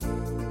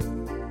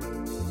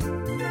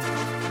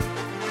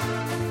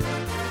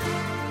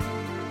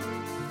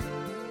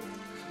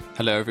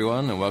Hello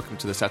everyone and welcome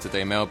to the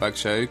Saturday Mailbag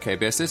Show,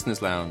 KBS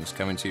Listeners Lounge,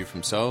 coming to you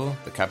from Seoul,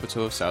 the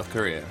capital of South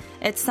Korea.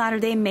 It's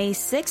Saturday, May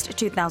 6th,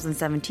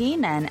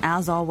 2017, and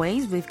as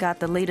always, we've got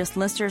the latest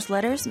listeners'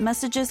 letters,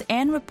 messages,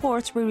 and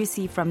reports we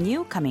receive from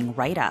you coming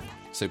right up.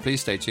 So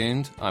please stay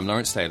tuned. I'm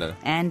Lawrence Taylor.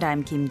 And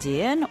I'm Kim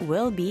Ji-eun.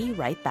 We'll be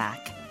right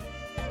back.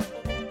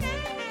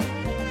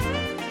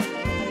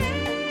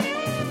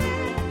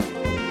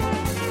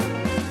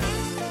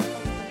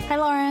 Hi,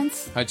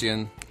 Lawrence. Hi,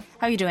 Jian.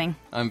 How are you doing?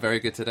 I'm very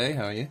good today.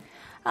 How are you?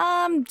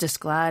 I'm just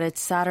glad it's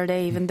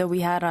Saturday, even though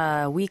we had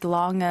a week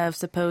long of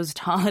supposed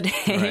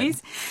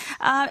holidays.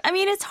 Right. I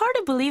mean, it's hard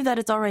to believe that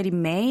it's already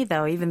May,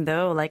 though, even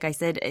though, like I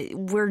said,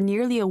 we're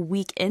nearly a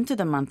week into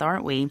the month,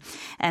 aren't we?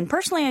 And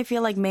personally, I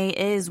feel like May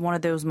is one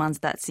of those months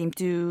that seem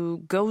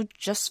to go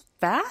just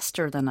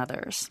faster than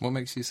others. What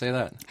makes you say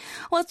that?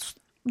 Well, it's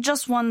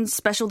just one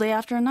special day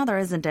after another,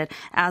 isn't it?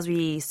 As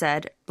we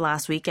said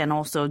last week and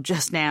also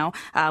just now,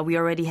 we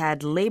already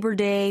had Labor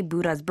Day,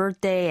 Buddha's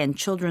birthday, and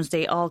Children's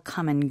Day all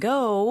come and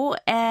go,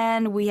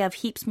 and we have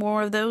heaps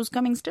more of those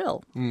coming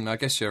still. I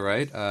guess you're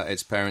right.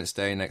 It's Parents'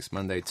 Day next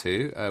Monday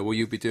too. Will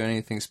you be doing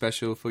anything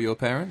special for your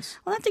parents?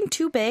 Well, nothing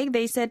too big.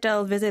 They said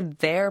I'll visit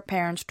their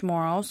parents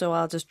tomorrow, so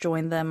I'll just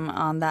join them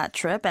on that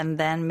trip and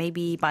then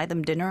maybe buy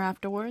them dinner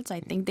afterwards.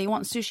 I think they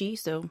want sushi,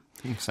 so...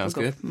 Sounds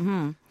good.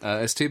 Mm-hmm.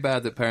 It's too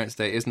bad that Parents'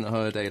 Day isn't a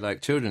holiday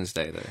like Children's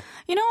Day, though.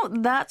 You know,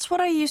 that's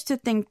what I used to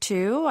think,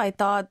 too. I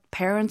thought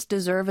parents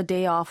deserve a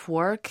day off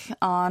work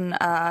on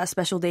a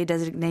special day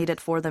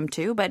designated for them,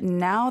 too. But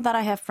now that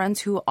I have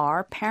friends who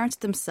are parents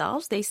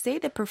themselves, they say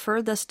they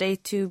prefer this day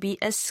to be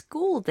a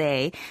school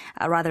day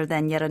rather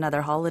than yet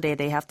another holiday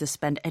they have to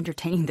spend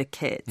entertaining the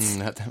kids.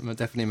 That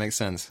definitely makes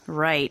sense.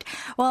 Right.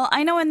 Well,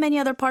 I know in many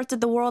other parts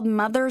of the world,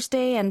 Mother's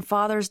Day and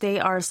Father's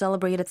Day are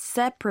celebrated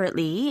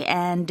separately,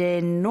 and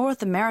in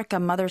North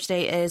America, Mother's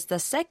Day is the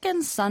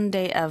second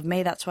Sunday of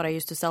May. That's what I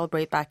used to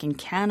celebrate back in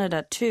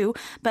Canada, too.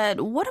 But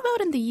what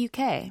about in the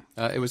UK?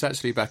 It was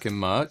actually back in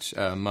March.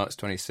 March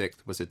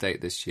 26th was the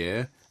date this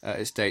year.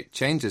 Its date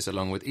changes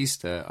along with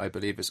Easter. I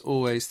believe it's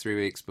always 3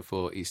 weeks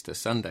before Easter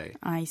Sunday.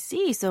 I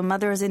see. So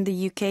mothers in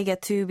the UK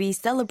get to be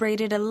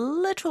celebrated a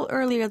little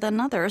earlier than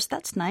others.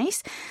 That's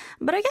nice.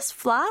 But I guess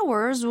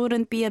flowers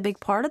wouldn't be a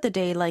big part of the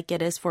day like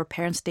it is for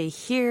Parents' Day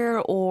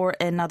here or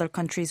in other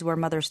countries where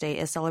Mother's Day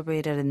is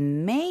celebrated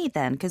in May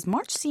then, because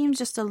March seems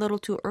just a little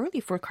too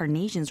early for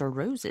carnations or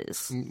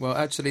roses. Well,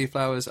 actually,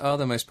 flowers are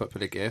the most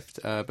popular gift,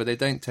 but they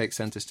don't take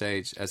centre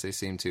stage as they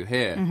seem to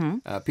here.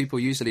 Mm-hmm. People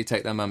usually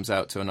take their mums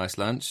out to a nice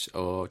lunch,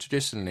 or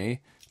traditionally,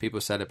 people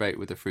celebrate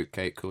with a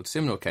fruitcake called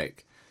simnel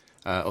cake.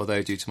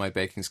 Although due to my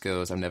baking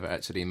skills, I've never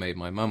actually made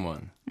my mum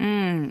one.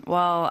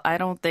 Well, I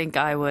don't think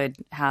I would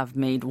have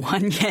made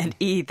one yet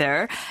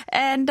either.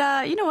 And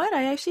you know what?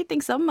 I actually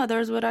think some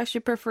mothers would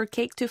actually prefer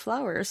cake to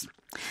flowers.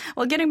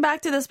 Well, getting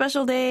back to the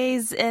special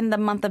days in the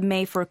month of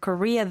May for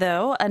Korea,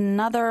 though,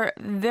 another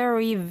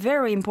very,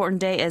 very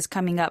important day is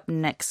coming up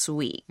next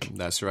week.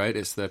 That's right.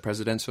 It's the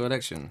presidential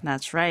election.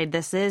 That's right.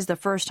 This is the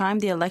first time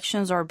the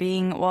elections are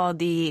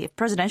the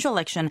presidential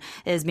election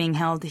is being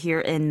held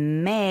here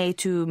in May.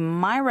 To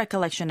my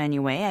recollection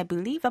anyway, I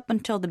believe up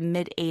until the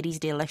mid-'80s,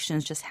 the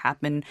elections just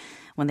happened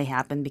when they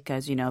happened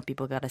because, you know,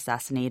 people got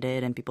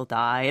assassinated and people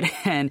died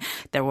and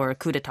there were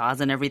coups d'etats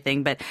and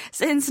everything. But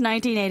since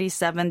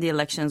 1987, the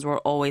elections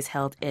were always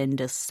held in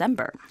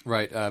December.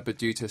 Right, but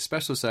due to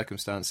special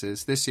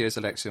circumstances, this year's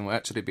election will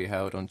actually be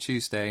held on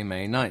Tuesday,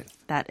 May 9th.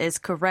 That is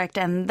correct.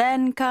 And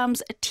then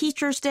comes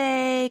Teacher's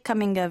Day,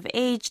 Coming of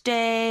Age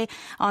Day.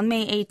 On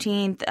May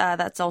 18th,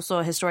 that's also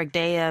a historic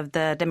day of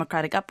the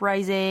Democratic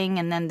Uprising.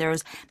 And then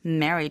there's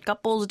Married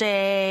Couples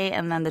Day.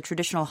 And then the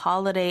traditional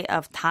holiday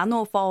of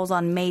Tano falls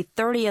on May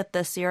 30th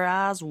this year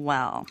as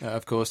well.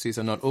 Of course, these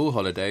are not all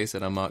holidays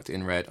that are marked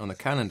in red on the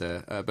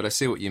calendar. But I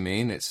see what you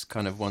mean. It's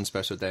kind of one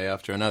special day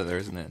after another,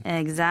 isn't it?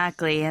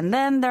 Exactly. And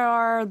then there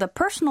are the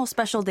personal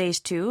special days,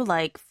 too.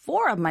 Like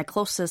 4 of my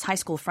closest high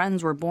school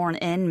friends were born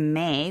in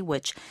May,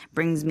 which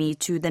brings me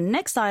to the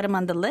next item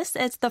on the list.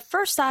 It's the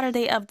first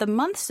Saturday of the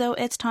month, so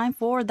it's time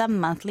for the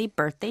monthly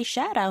birthday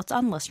shout-outs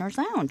on Listener's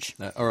Lounge.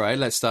 All right,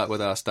 let's start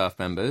with our staff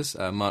members.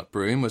 Mark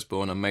Broom was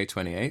born on May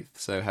 28th,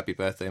 so happy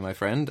birthday, my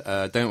friend.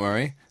 Don't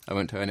worry, I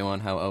won't tell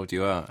anyone how old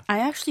you are. I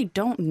actually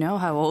don't know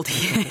how old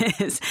he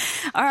is.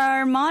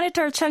 Our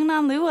monitor,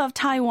 Chungnan Liu of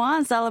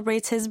Taiwan,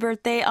 celebrates his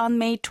birthday on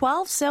May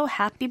 12th, so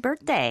happy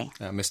birthday.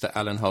 Mr.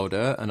 Alan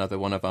Holder, another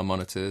one of our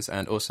monitors,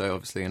 and also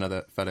obviously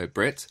another fellow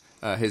Brit.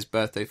 His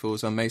birthday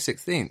falls on May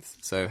 16th,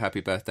 so happy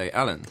birthday,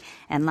 Alan.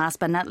 And last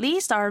but not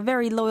least, our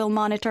very loyal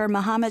monitor,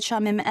 Mohammed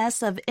Shamim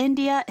S. of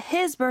India.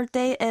 His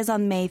birthday is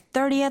on May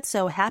 30th,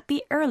 so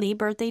happy early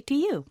birthday to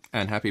you.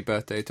 And happy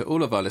birthday to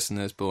all of our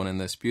listeners born in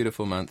this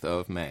beautiful month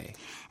of May.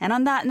 And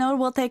on that note,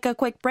 we'll take a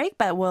quick break,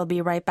 but we'll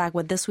be right back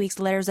with this week's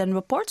letters and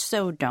reports,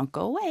 so don't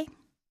go away.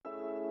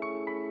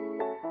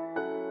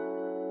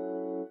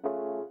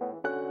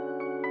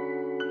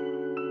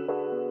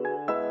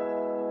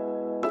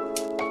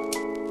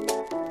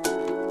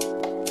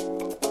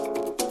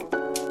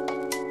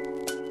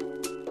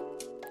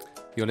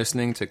 You're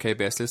listening to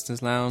KBS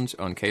Listeners Lounge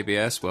on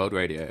KBS World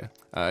Radio.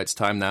 It's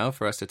time now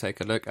for us to take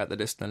a look at the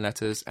listener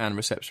letters and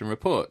reception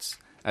reports.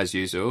 As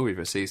usual, we've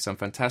received some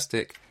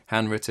fantastic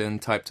handwritten,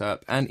 typed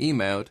up, and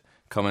emailed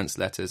comments,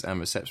 letters, and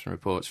reception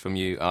reports from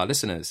you, our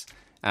listeners,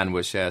 and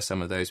we'll share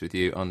some of those with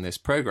you on this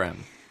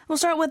program. We'll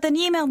start with an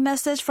emailed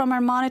message from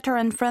our monitor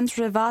and friend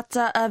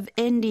Srivata of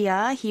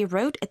India. He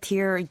wrote,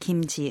 Dear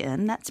Kim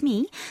Ji-eun, that's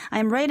me.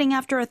 I'm writing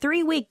after a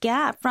 3-week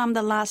gap from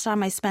the last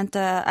time I sent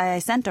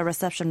a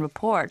reception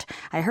report.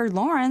 I heard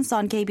Lawrence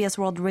on KBS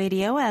World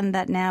Radio and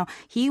that now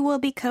he will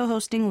be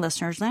co-hosting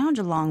Listeners Lounge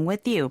along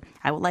with you.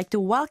 I would like to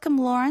welcome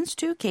Lawrence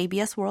to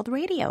KBS World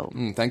Radio.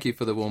 Thank you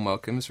for the warm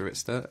welcome,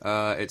 Sarita.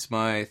 It's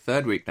my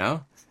 3rd week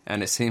now,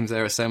 and it seems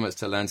there is so much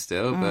to learn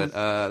still, but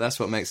that's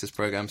what makes this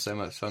program so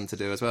much fun to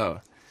do as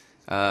well.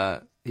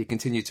 He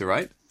continued to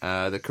write,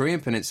 the Korean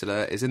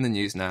peninsula is in the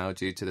news now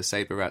due to the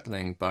saber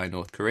rattling by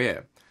North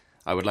Korea.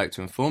 I would like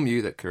to inform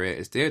you that Korea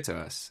is dear to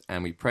us,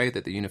 and we pray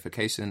that the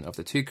unification of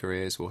the 2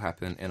 Koreas will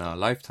happen in our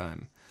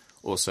lifetime.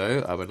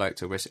 Also, I would like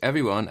to wish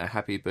everyone a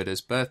happy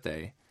Buddha's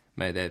birthday.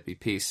 May there be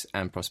peace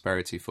and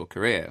prosperity for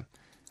Korea.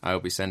 I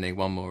will be sending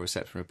one more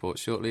reception report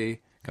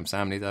shortly.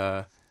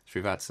 감사합니다.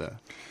 Srivata.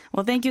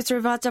 Well, thank you,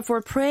 Srivata,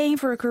 for praying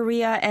for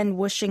Korea and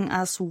wishing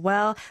us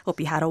well.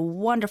 Hope you had a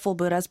wonderful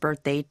Buddha's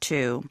birthday,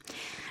 too.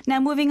 Now,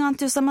 moving on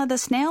to some of the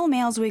snail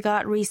mails we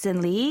got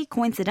recently.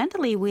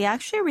 Coincidentally, we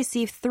actually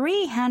received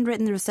 3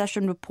 handwritten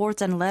reception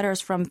reports and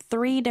letters from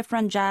 3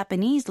 different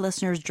Japanese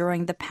listeners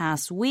during the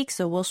past week,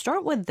 so we'll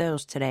start with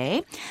those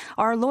today.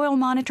 Our loyal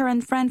monitor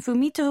and friend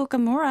Fumito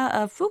Hokamura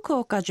of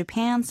Fukuoka,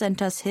 Japan,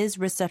 sent us his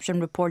reception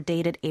report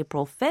dated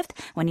April 5th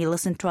when he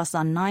listened to us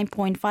on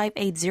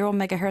 9.580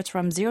 megahertz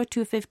from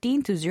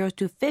 0215 to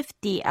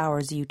 0250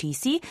 hours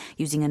UTC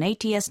using an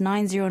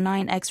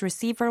ATS-909X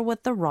receiver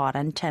with the rod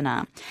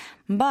antenna.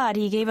 But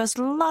he gave us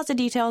lots of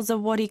details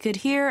of what he could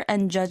hear,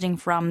 and judging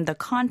from the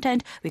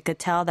content, we could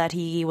tell that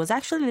he was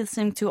actually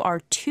listening to our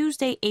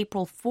Tuesday,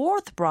 April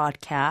 4th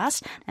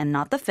broadcast and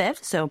not the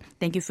 5th. So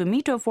thank you,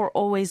 Fumito, for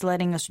always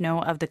letting us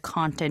know of the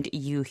content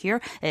you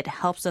hear. It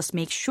helps us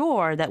make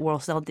sure that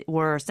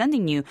we're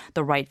sending you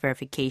the right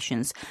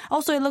verifications.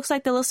 Also, it looks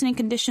like the listening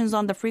conditions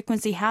on the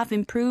frequency have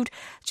improved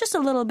just a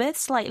little bit,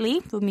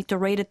 slightly. Fumito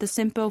rated the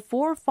SINPO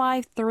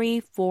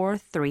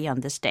 45343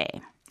 on this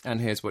day. And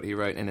here's what he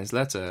wrote in his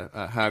letter.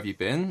 How have you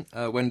been?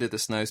 When did the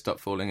snow stop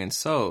falling in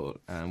Seoul?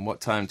 And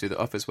what time do the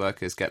office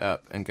workers get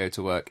up and go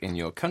to work in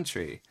your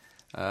country?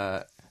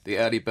 The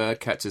early bird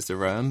catches the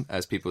worm,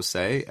 as people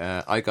say.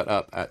 I got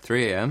up at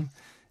 3 a.m.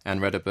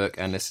 and read a book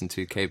and listened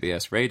to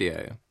KBS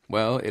radio.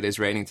 Well, it is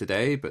raining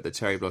today, but the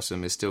cherry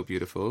blossom is still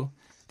beautiful.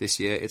 This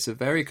year, it's a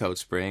very cold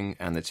spring,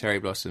 and the cherry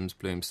blossoms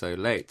bloom so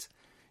late.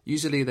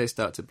 Usually they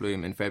start to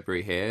bloom in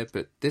February here,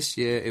 but this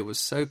year it was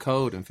so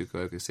cold in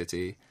Fukuoka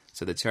City,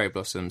 so the cherry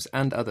blossoms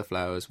and other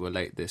flowers were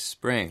late this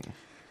spring.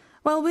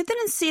 Well, we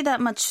didn't see that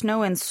much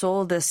snow in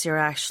Seoul this year,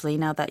 actually,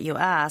 now that you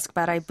ask.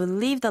 But I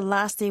believe the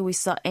last day we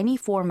saw any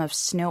form of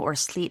snow or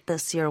sleet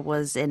this year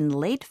was in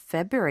late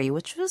February,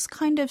 which was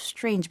kind of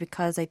strange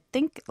because I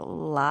think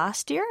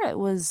last year it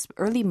was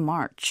early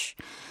March.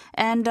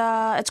 And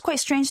it's quite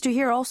strange to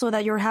hear also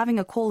that you're having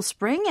a cold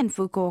spring in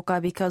Fukuoka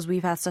because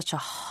we've had such a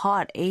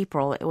hot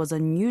April. It was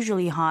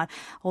unusually hot,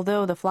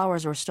 although the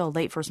flowers were still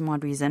late for some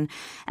odd reason.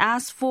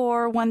 As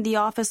for when the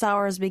office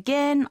hours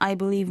begin, I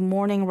believe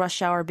morning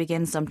rush hour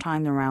begins sometime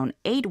around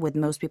 8, with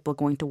most people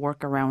going to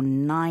work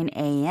around 9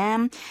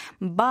 a.m.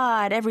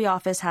 But every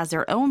office has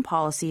their own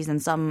policies, and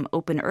some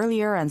open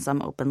earlier and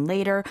some open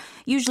later.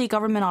 Usually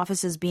government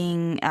offices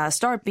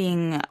start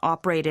being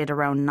operated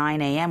around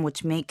 9 a.m.,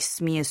 which makes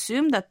me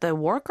assume that the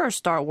workers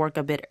start work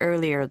a bit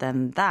earlier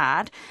than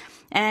that.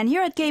 And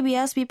here at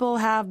KBS, people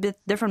have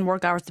different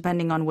work hours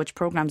depending on which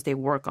programs they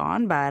work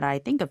on, but I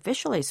think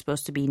officially it's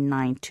supposed to be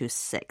 9 to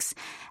 6.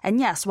 And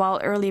yes, while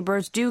early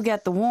birds do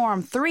get the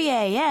warm 3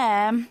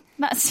 a.m.,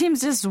 that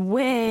seems just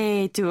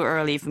way too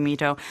early for me,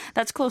 Fumito.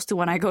 That's close to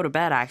when I go to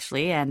bed,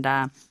 actually, and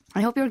I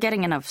hope you're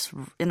getting enough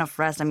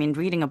rest. I mean,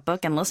 reading a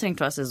book and listening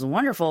to us is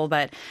wonderful,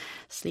 but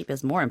sleep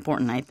is more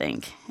important, I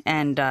think.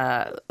 And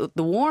the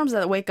worms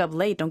that wake up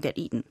late don't get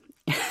eaten.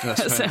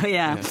 That's right. So,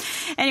 yeah.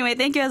 Anyway,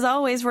 thank you as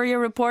always for your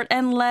report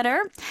and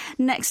letter.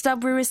 Next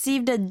up, we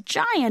received a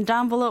giant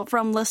envelope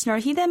from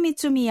listener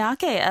Hidemitsu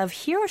Miyake of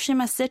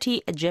Hiroshima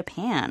City,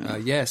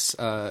 Japan. Yes,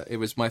 it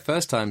was my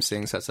first time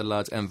seeing such a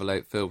large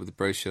envelope filled with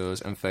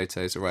brochures and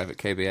photos arrive at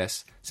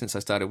KBS since I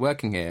started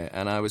working here,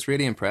 and I was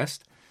really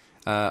impressed.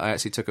 I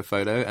actually took a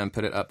photo and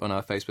put it up on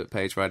our Facebook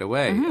page right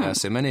away.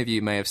 So many of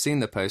you may have seen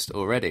the post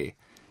already.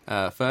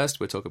 First,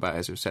 we'll talk about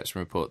his reception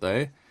report,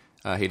 though.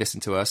 He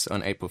listened to us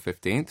on April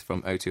 15th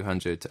from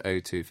 0200 to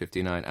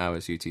 0259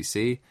 hours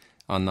UTC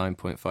on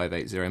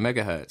 9.580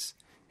 megahertz.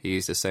 He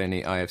used a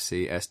Sony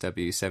IFC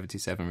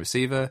SW77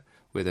 receiver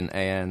with an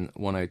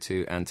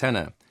AN102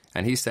 antenna,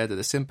 and he said that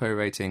the SINPO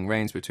rating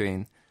ranged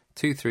between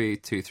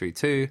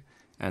 23232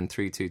 and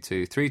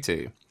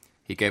 32232.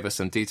 He gave us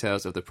some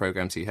details of the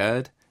programs he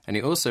heard, and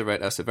he also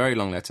wrote us a very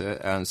long letter,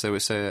 and so we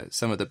saw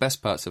some of the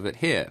best parts of it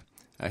here.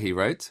 He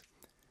wrote,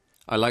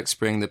 I like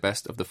spring the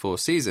best of the 4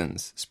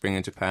 seasons. Spring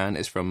in Japan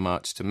is from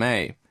March to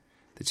May.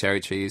 The cherry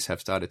trees have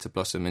started to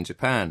blossom in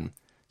Japan.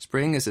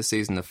 Spring is the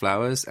season of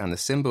flowers, and the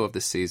symbol of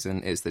this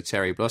season is the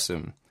cherry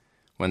blossom.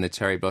 When the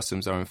cherry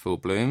blossoms are in full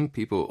bloom,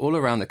 people all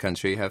around the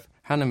country have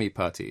hanami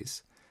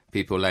parties.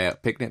 People lay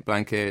out picnic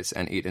blankets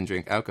and eat and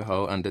drink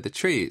alcohol under the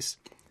trees.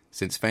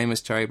 Since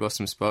famous cherry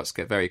blossom spots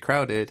get very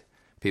crowded,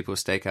 people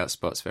stake out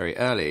spots very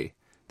early.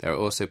 There are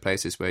also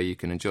places where you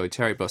can enjoy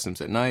cherry blossoms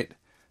at night.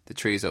 The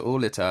trees are all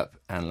lit up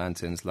and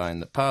lanterns line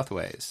the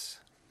pathways.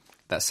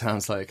 That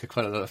sounds like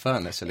quite a lot of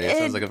fun, actually. It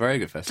sounds like a very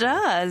good festival. It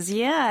does,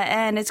 yeah.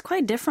 And it's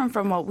quite different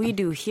from what we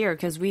do here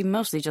because we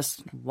mostly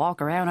just walk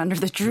around under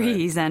the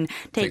trees and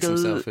take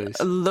selfies.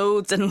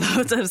 Loads and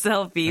loads of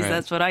selfies. Right.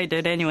 That's what I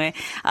did anyway.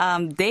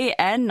 Day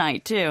and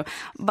night, too.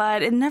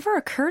 But it never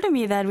occurred to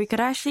me that we could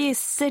actually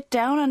sit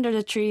down under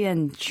the tree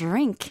and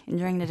drink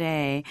during the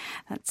day.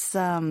 That's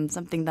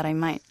something that I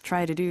might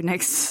try to do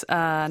next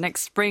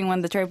spring when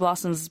the cherry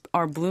blossoms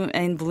are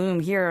in bloom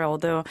here,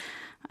 although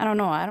I don't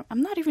know.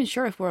 I'm not even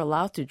sure if we're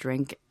allowed to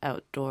drink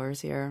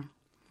outdoors here.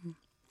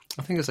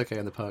 I think it's okay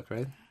in the park,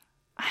 right?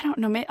 I don't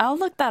know. I'll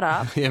look that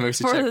up yeah, maybe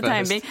for the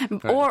time being.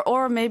 Right.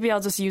 Or maybe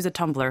I'll just use a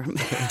tumbler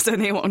so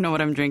they won't know what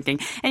I'm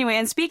drinking. Anyway,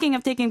 and speaking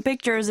of taking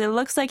pictures, it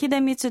looks like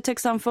Hidemitsu took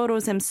some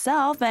photos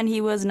himself, and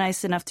he was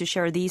nice enough to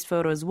share these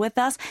photos with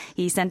us.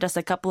 He sent us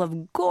a couple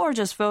of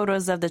gorgeous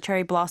photos of the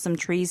cherry blossom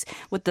trees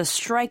with the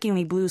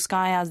strikingly blue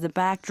sky as the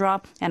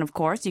backdrop. And of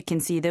course, you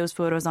can see those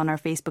photos on our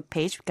Facebook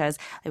page because,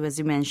 as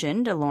you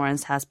mentioned,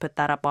 Lawrence has put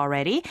that up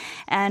already.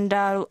 And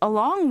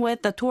along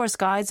with the tourist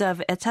guides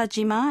of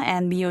Etajima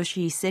and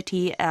Miyoshi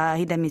City,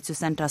 Hidemitsu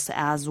sent us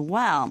as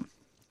well.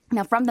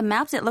 Now, from the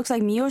maps, it looks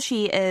like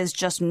Miyoshi is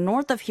just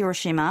north of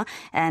Hiroshima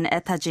and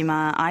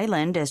Etajima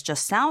Island is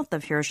just south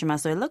of Hiroshima.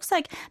 So it looks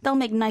like they'll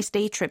make nice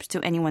day trips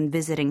to anyone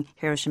visiting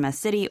Hiroshima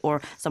City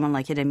or someone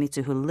like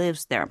Hidemitsu who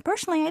lives there.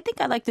 Personally, I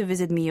think I'd like to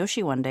visit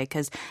Miyoshi one day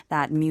because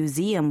that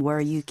museum where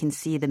you can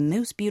see the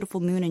most beautiful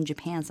moon in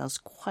Japan sounds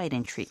quite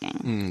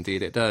intriguing.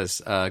 Indeed, it does.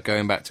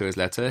 Going back to his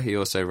letter, he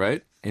also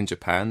wrote, in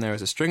Japan, there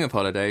is a string of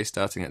holidays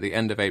starting at the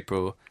end of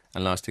April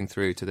and lasting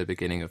through to the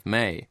beginning of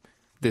May.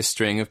 This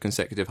string of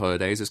consecutive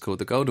holidays is called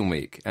the Golden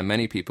Week, and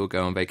many people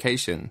go on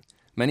vacation.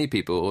 Many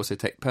people also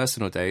take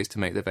personal days to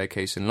make their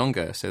vacation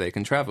longer so they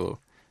can travel.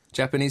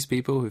 Japanese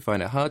people who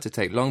find it hard to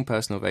take long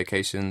personal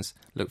vacations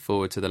look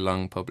forward to the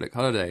long public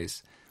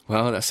holidays.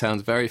 Well, that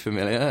sounds very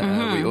familiar.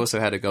 We also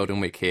had a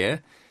Golden Week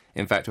here.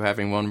 In fact, we're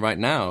having one right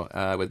now,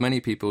 with many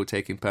people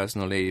taking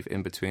personal leave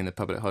in between the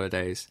public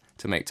holidays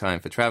to make time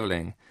for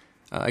traveling.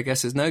 I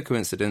guess it's no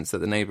coincidence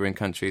that the neighbouring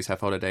countries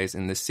have holidays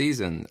in this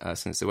season,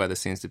 since the weather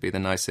seems to be the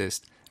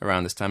nicest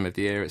around this time of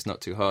year. It's not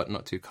too hot,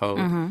 not too cold.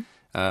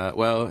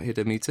 Well,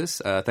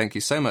 Hidemitsu, thank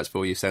you so much for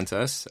all you sent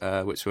us,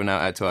 which we'll now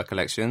add to our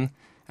collection.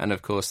 And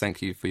of course,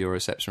 thank you for your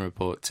reception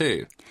report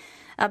too.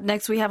 Up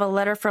next, we have a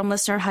letter from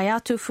listener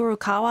Hayato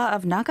Furukawa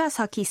of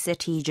Nagasaki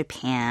City,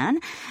 Japan.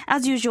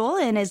 As usual,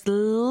 in his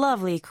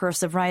lovely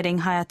cursive writing,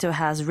 Hayato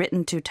has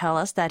written to tell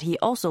us that he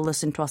also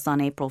listened to us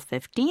on April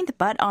 15th,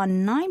 but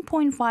on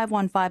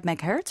 9.515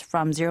 megahertz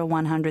from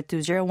 0100 to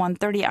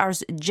 0130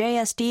 hours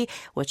JST,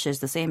 which is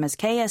the same as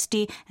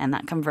KST, and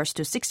that converts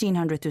to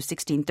 1600 to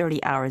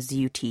 1630 hours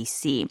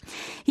UTC.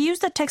 He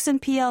used the Texan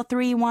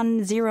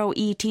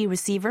PL310ET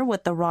receiver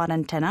with the rod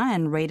antenna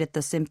and rated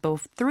the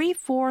SINPO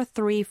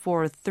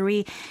 34343.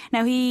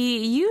 Now,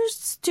 he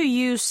used to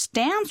use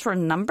stamps for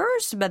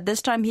numbers, but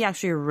this time he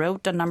actually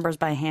wrote the numbers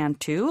by hand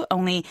too,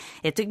 only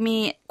it took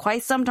me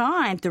quite some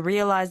time to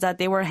realize that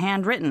they were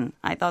handwritten.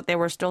 I thought they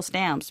were still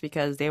stamps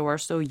because they were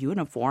so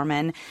uniform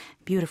and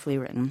beautifully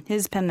written.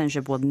 His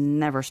penmanship will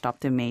never stop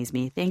to amaze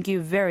me. Thank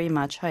you very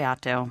much,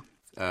 Hayato.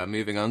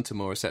 Moving on to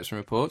more reception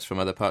reports from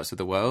other parts of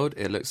the world,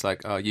 it looks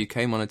like our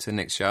UK monitor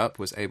Nick Sharp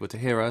was able to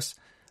hear us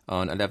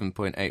on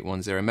 11.810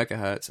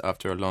 megahertz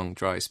after a long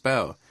dry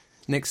spell.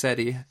 Nick said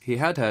he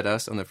had heard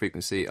us on the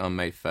frequency on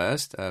May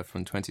 1st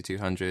from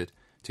 2200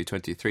 to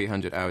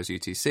 2300 hours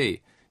UTC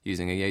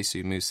using a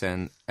Yaesu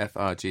Musen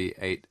FRG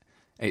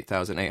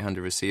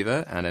 8800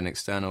 receiver and an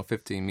external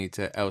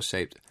 15-meter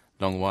L-shaped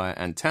long wire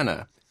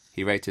antenna.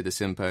 He rated the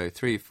SINPO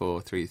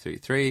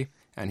 34333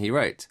 and he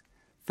wrote,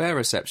 fair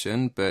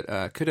reception, but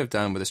could have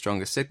done with a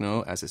stronger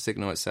signal as the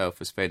signal itself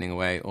was fading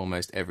away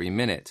almost every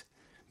minute.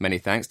 Many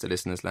thanks to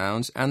Listeners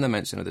Lounge and the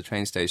mention of the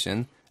train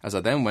station, as I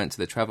then went to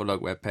the Travelog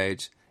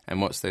webpage and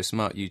watch those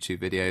smart YouTube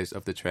videos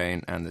of the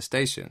train and the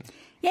station.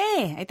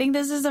 Yay! I think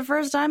this is the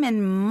first time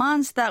in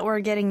months that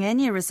we're getting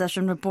any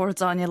reception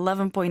reports on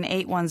 11.810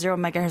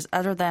 megahertz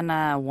other than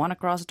one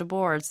across the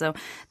board. So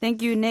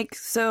thank you, Nick,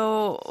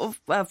 for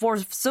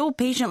so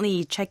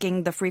patiently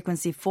checking the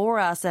frequency for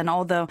us. And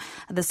although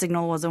the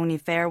signal was only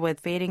fair with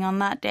fading on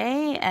that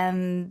day,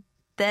 and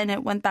then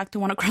it went back to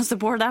one across the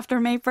board after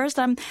May 1st.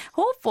 I'm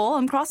hopeful,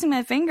 I'm crossing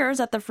my fingers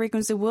that the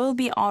frequency will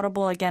be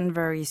audible again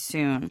very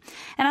soon.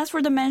 And as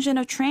for the mention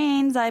of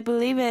trains, I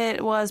believe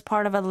it was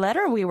part of a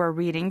letter we were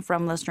reading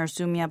from listener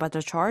Sumia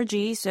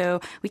Bhattacharjee, so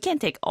we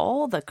can't take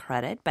all the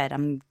credit, but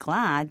I'm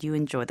glad you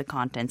enjoyed the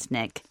contents,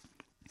 Nick.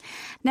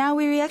 Now,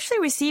 we actually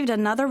received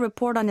another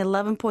report on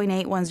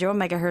 11.810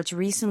 megahertz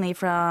recently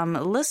from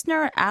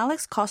listener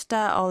Alex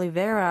Costa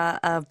Oliveira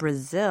of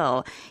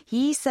Brazil.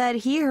 He said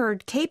he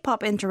heard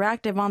K-pop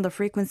Interactive on the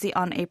frequency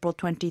on April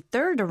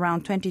 23rd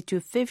around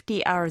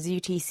 22:50 hours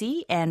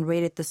UTC and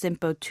rated the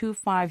SINPO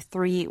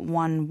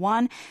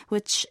 25311,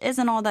 which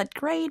isn't all that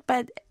great,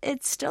 but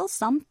it's still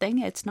something.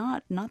 It's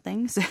not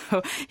nothing.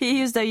 So he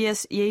used the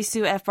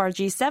Yaesu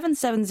FRG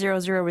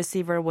 7700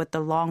 receiver with the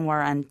long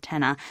wire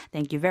antenna.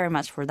 Thank you very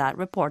much for that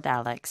report,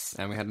 Alex.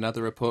 And we had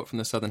another report from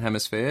the Southern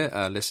Hemisphere.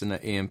 Listener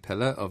Ian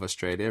Pillar of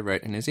Australia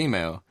wrote in his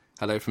email,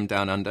 "Hello from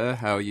down under.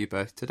 How are you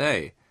both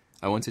today?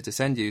 I wanted to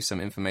send you some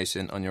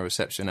information on your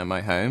reception at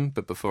my home,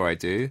 but before I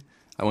do,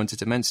 I wanted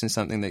to mention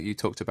something that you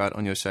talked about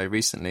on your show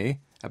recently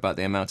about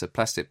the amount of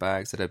plastic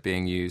bags that are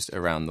being used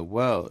around the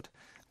world.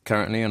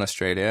 Currently in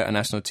Australia, a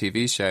national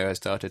TV show has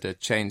started a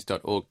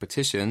Change.org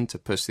petition to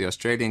push the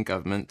Australian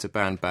government to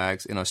ban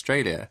bags in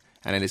Australia,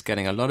 and it is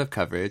getting a lot of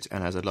coverage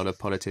and has a lot of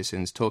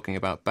politicians talking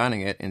about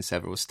banning it in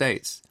several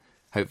states.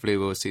 Hopefully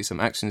we'll see some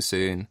action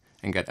soon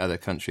and get other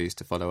countries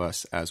to follow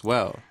us as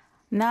well."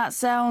 That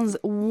sounds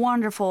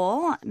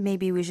wonderful.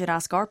 Maybe we should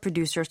ask our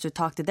producers to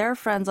talk to their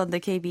friends on the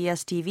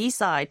KBS TV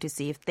side to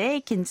see if they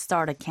can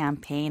start a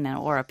campaign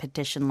or a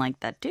petition like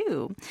that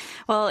too.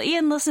 Well,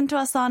 Ian listened to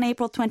us on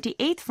April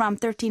 28th from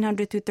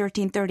 1300 to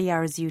 1330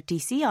 hours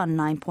UTC on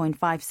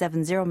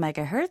 9.570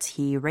 megahertz.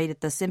 He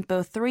rated the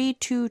SINPO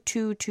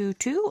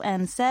 32222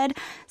 and said,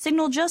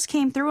 "Signal just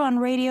came through on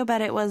radio, but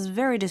it was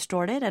very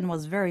distorted and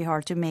was very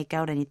hard to make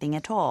out anything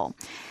at all."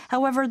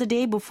 However, the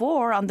day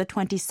before, on the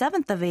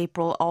 27th of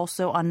April,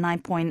 also on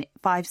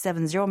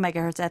 9.570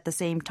 megahertz at the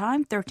same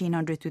time,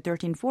 1300 to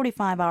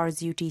 1345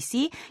 hours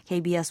UTC,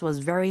 KBS was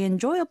very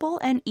enjoyable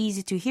and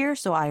easy to hear,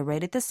 so I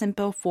rated the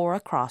SINPO 4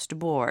 across the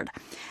board.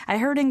 I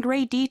heard in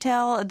great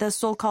detail the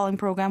Seoul Calling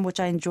program, which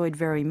I enjoyed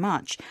very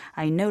much.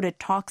 I noted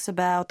talks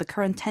about the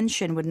current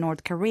tension with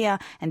North Korea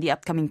and the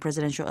upcoming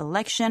presidential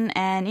election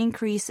and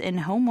increase in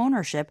home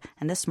ownership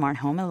and the Smart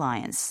Home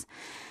Alliance.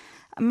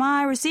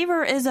 My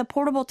receiver is a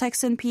portable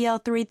Texan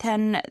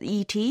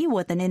PL310ET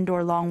with an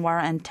indoor long wire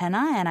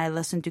antenna, and I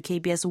listen to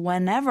KBS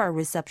whenever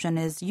reception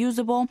is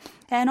usable,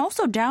 and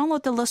also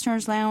download the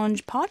Listener's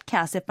Lounge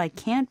podcast if I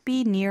can't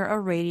be near a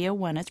radio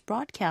when it's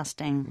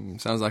broadcasting.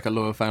 Sounds like a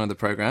loyal fan of the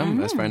program.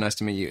 That's very nice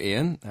to meet you,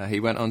 Ian.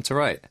 He went on to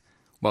write,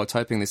 "While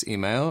typing this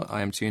email,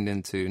 I am tuned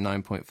into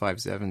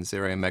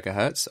 9.570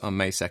 megahertz on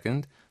May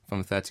 2nd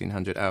from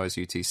 1300 hours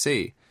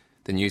UTC.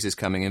 The news is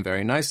coming in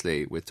very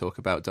nicely, with talk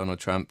about Donald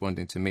Trump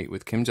wanting to meet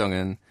with Kim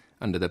Jong-un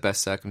under the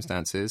best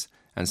circumstances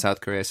and South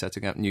Korea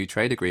setting up new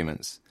trade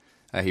agreements.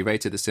 He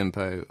rated the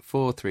SINPO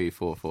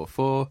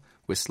 43444,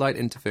 with slight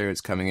interference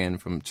coming in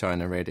from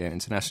China Radio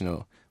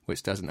International,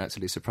 which doesn't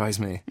actually surprise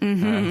me."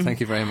 Thank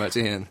you very much,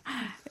 Ian.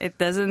 It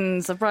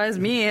doesn't surprise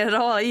me at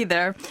all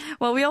either.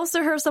 Well, we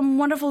also heard some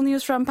wonderful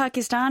news from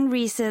Pakistan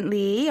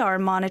recently. Our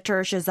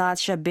monitor Shahzad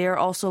Shabir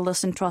also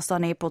listened to us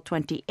on April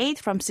 28th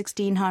from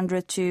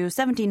 1600 to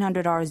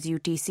 1700 hours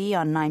UTC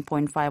on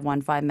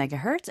 9.515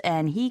 megahertz,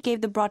 and he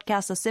gave the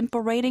broadcast a SINPO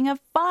rating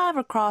of 5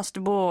 across the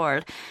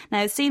board.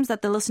 Now, it seems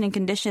that the listening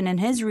condition in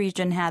his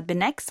region had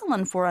been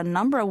excellent for a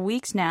number of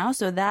weeks now,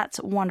 so that's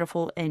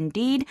wonderful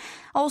indeed.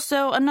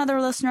 Also, another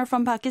listener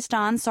from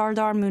Pakistan,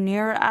 Sardar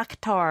Munir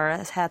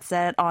Akhtar, had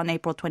said on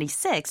April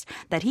 26th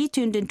that he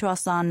tuned into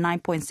us on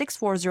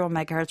 9.640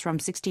 megahertz from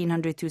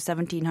 1600 to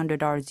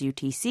 1700 hours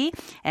UTC,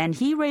 and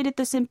he rated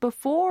the SINPO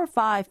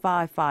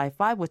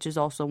 45555, which is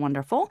also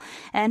wonderful.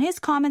 And his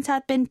comments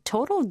had been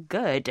total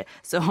good.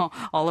 So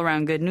all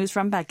around good news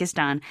from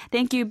Pakistan.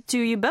 Thank you to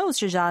you both,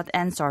 Shahzad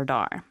and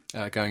Sardar.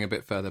 Going a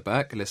bit further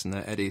back,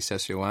 listener Eddie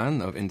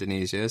Sesiawan of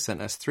Indonesia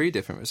sent us 3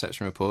 different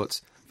reception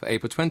reports for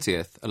April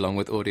 20th, along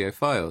with audio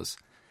files.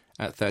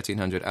 At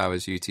 1300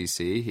 hours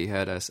UTC, he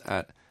heard us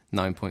at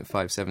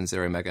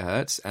 9.570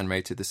 megahertz and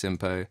rated the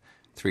SINPO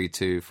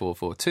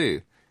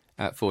 32442.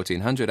 At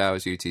 1400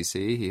 hours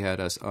UTC, he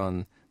heard us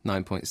on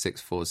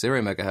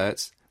 9.640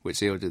 megahertz,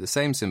 which yielded the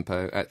same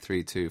SINPO at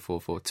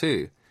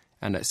 32442.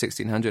 And at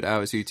 1600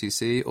 hours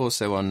UTC,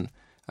 also on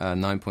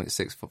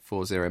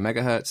 9.640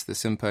 megahertz, the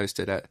SINPO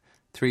stood at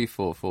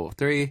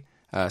 3443.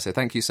 So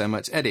thank you so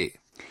much, Eddie.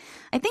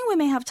 I think we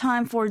may have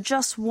time for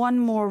just one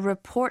more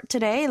report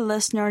today.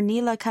 Listener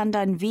Neela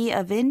Kandan V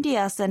of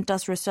India sent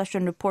us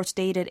reception reports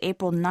dated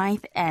April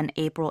 9th and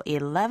April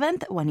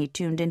 11th when he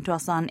tuned into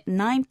us on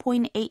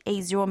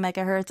 9.880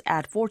 megahertz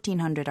at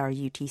 1400 hour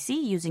UTC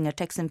using a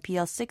Texan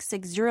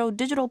PL660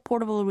 digital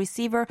portable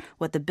receiver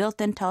with a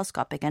built-in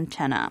telescopic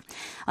antenna.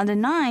 On the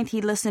 9th, he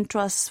listened to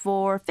us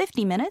for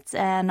 50 minutes,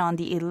 and on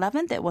the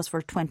 11th, it was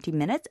for 20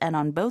 minutes, and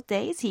on both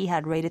days, he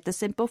had rated the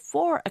SINPO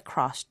 4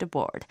 across the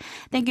board.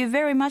 Thank you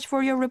very much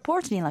for your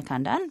reports, Neela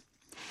Kandan.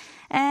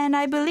 And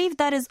I believe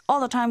that is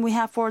all the time we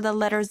have for the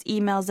letters,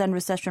 emails, and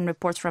reception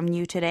reports from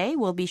you today.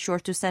 We'll be sure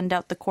to send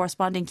out the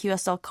corresponding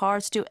QSL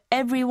cards to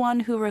everyone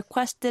who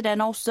requested.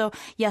 And also,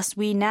 yes,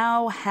 we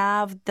now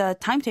have the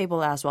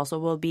timetable as well. So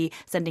we'll be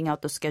sending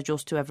out the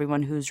schedules to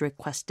everyone who's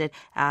requested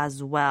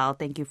as well.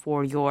 Thank you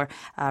for your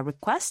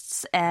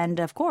requests. And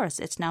of course,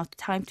 it's now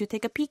time to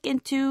take a peek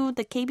into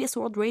the KBS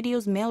World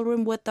Radio's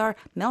mailroom with our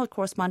mail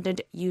correspondent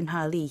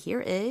Yoon-ha Lee.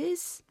 Here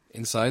is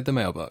Inside the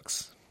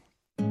Mailbox.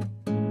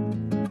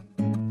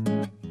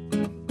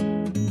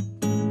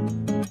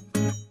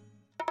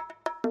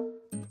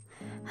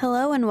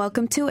 Hello and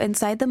welcome to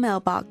Inside the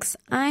Mailbox.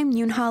 I'm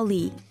Yoon-ha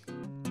Lee.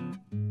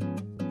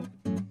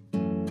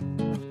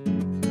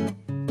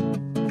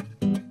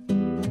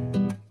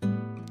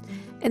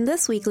 In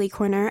this weekly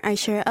corner, I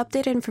share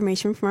updated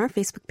information from our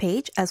Facebook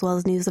page, as well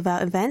as news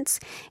about events,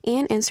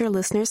 and answer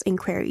listeners'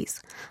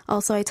 inquiries.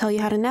 Also, I tell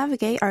you how to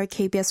navigate our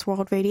KBS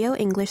World Radio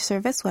English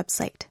Service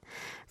website.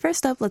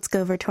 First up, let's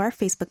go over to our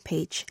Facebook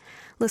page.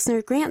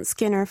 Listener Grant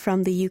Skinner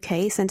from the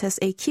UK sent us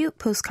a cute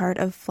postcard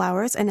of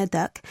flowers and a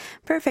duck,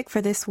 perfect for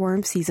this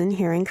warm season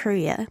here in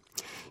Korea.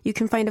 You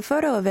can find a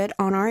photo of it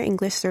on our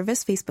English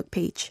Service Facebook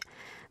page.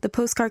 The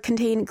postcard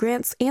contained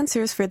Grant's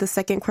answers for the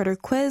second quarter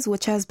quiz,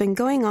 which has been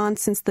going on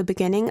since the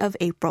beginning of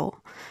April.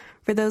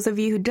 For those of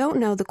you who don't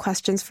know the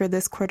questions for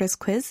this quarter's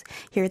quiz,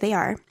 here they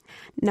are.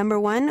 Number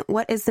 1,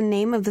 what is the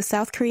name of the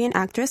South Korean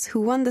actress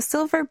who won the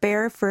Silver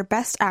Bear for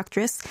Best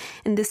Actress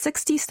in the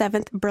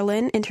 67th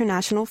Berlin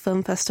International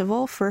Film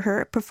Festival for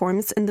her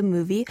performance in the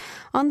movie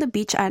On the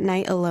Beach at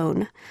Night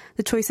Alone?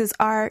 The choices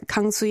are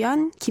Kang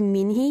Soo-yeon, Kim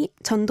Min-hee,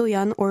 Chun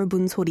Do-yeon, or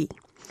Moon So-ri.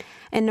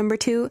 And number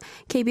 2,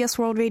 KBS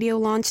World Radio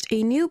launched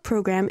a new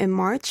program in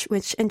March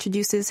which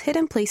introduces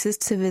hidden places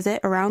to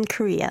visit around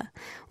Korea.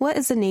 What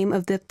is the name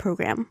of the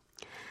program?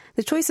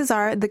 The choices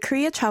are the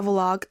Korea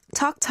Travelogue,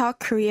 Talk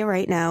Korea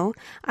Right Now,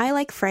 I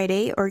Like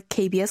Friday, or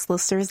KBS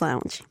Listeners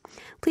Lounge.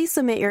 Please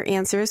submit your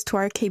answers to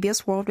our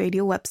KBS World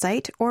Radio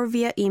website or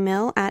via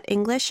email at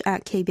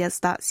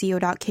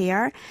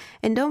english@kbs.co.kr,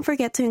 and don't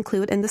forget to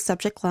include in the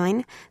subject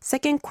line,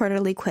 Second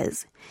Quarterly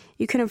Quiz.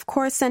 You can of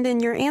course send in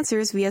your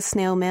answers via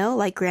snail mail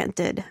like Grant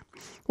did.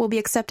 We'll be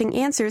accepting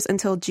answers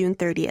until June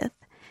 30th.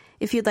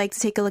 If you'd like to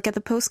take a look at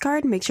the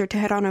postcard, make sure to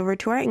head on over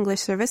to our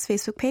English Service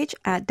Facebook page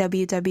at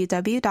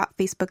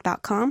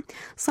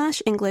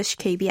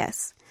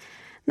www.facebook.com/EnglishKBS.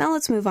 Now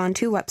let's move on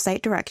to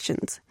website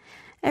directions.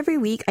 Every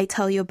week, I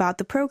tell you about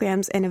the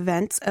programs and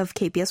events of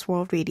KBS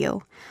World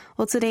Radio.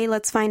 Well, today,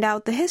 let's find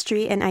out the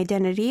history and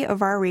identity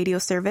of our radio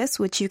service,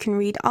 which you can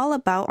read all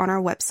about on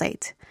our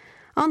website.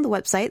 On the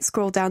website,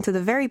 scroll down to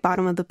the very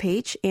bottom of the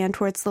page, and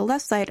towards the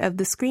left side of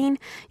the screen,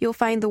 you'll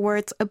find the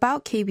words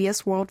About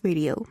KBS World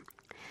Radio.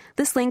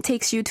 This link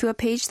takes you to a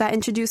page that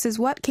introduces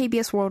what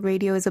KBS World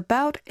Radio is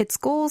about, its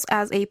goals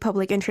as a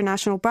public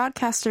international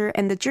broadcaster,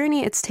 and the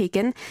journey it's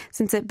taken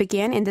since it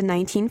began in the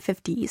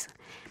 1950s.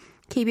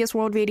 KBS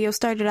World Radio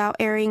started out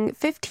airing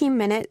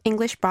 15-minute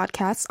English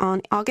broadcasts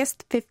on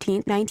August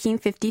 15,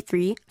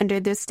 1953,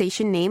 under the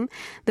station name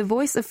The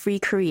Voice of Free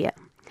Korea.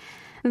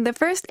 The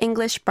first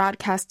English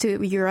broadcast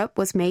to Europe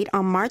was made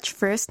on March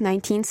 1st,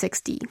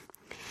 1960.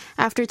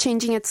 After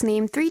changing its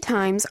name 3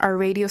 times, our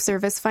radio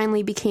service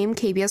finally became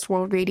KBS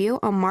World Radio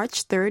on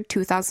March 3rd,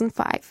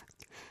 2005.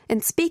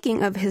 And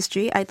speaking of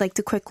history, I'd like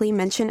to quickly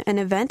mention an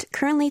event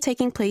currently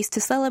taking place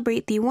to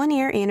celebrate the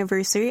 1-year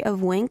anniversary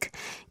of WINK,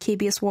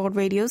 KBS World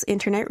Radio's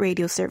internet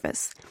radio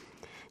service.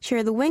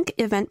 Share the WINK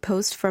event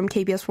post from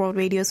KBS World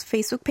Radio's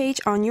Facebook page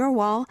on your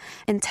wall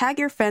and tag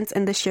your friends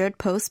in the shared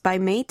post by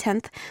May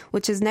 10th,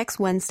 which is next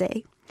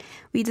Wednesday.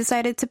 We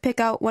decided to pick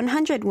out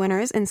 100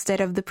 winners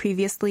instead of the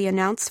previously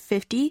announced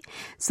 50,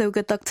 so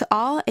good luck to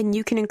all, and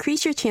you can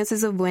increase your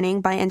chances of winning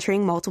by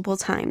entering multiple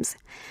times.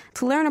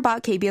 To learn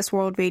about KBS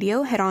World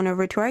Radio, head on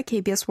over to our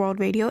KBS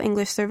World Radio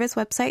English Service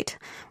website,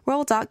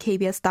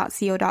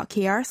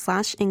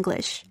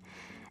 world.kbs.co.kr/English.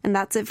 And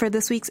that's it for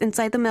this week's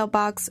Inside the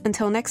Mailbox.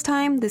 Until next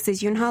time, this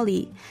is Yoon-ha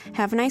Lee.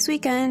 Have a nice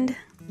weekend!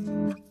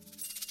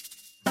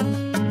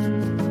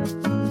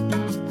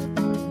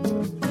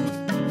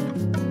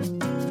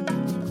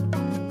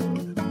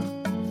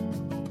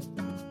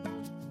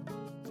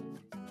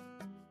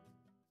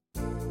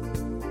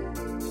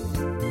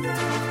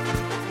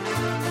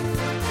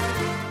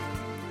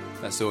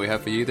 That's all we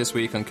have for you this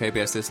week on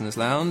KBS Listeners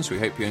Lounge. We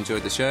hope you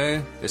enjoyed the show.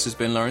 This has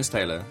been Lawrence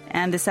Taylor.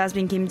 And this has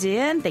been Kim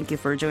Ji-in. Thank you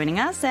for joining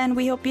us, and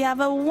we hope you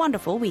have a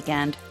wonderful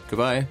weekend.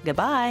 Goodbye.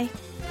 Goodbye.